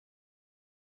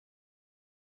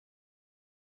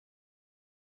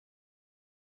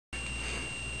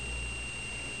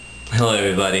Hello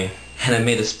everybody, and I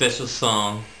made a special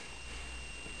song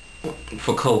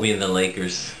for Kobe and the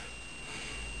Lakers.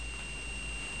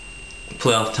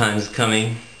 Playoff time is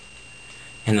coming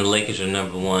and the Lakers are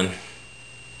 #1.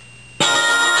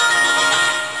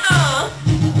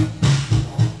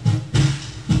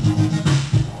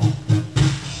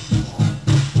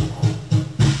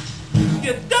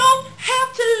 You don't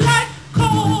have to like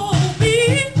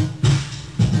Kobe,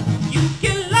 you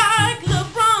can like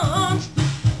LeBron.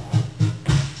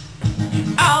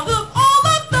 Out of all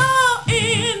of the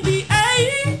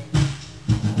NBA,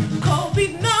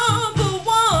 Kobe's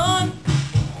 #1.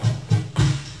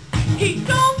 He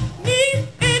don't need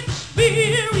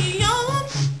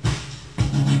experience,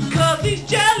 'cause he's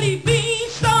jelly bean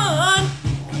son.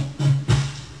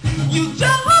 You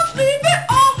just leave it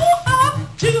all up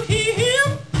to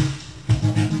him.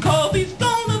 Kobe's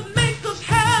gonna make us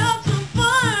have some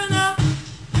fun.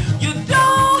 You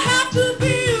don't have to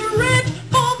be rich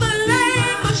for the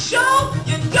Lakers show.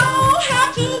 You don't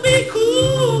have to be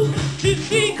cool to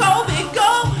see Kobe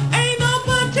go. Ain't no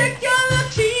particular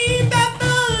team that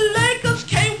the Lakers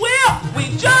can't win. We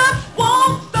just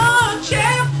want the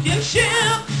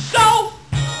championship. So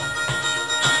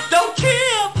don't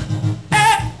trip.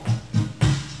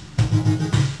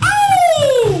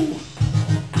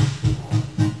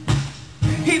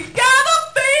 He's got a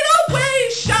fadeaway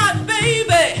shot,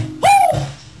 baby. Woo!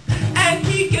 And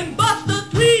he can bust a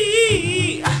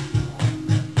 3.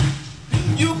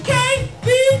 You can't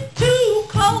be too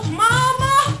close,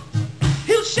 mama.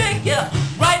 He'll shake you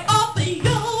right off of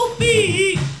your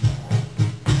feet.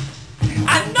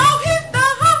 I know he's the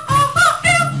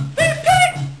MVP.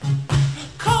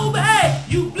 Kobe,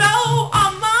 you blow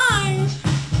our minds.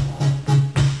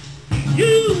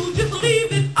 You just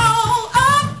leave it all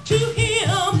up to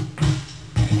him.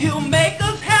 He'll make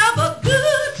us have a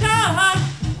good time.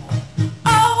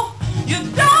 Oh, you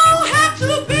don't have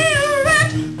to be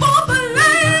rich for the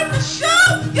Lakers show.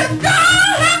 You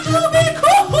don't have to be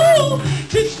cool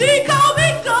to see Kobe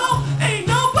go. Ain't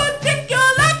no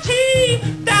particular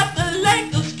team that the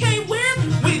Lakers can't win.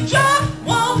 We just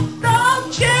want the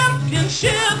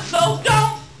championship. So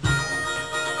don't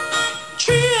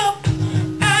trip.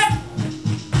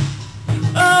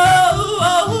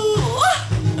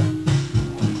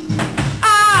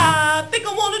 I think I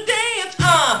wanna dance.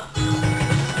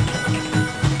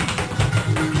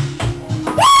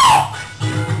 Woo!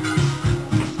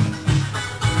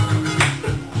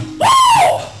 Woo!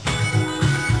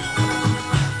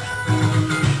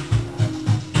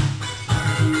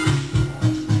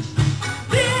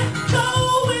 They're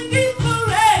towing this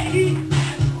parade.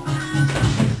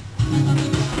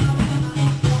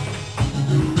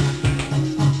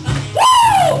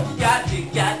 Woo!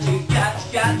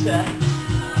 Gotcha.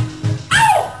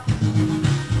 Ow!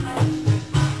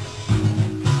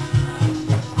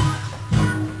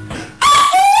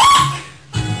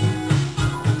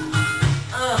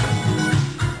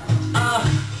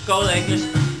 Go Lakers.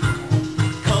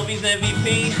 Kobe's MVP.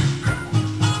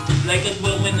 Lakers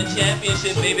will win the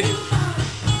championship, baby.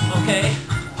 Okay?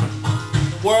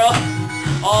 The world,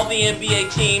 all the NBA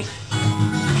teams,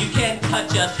 you can't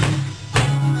touch us.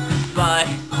 Bye.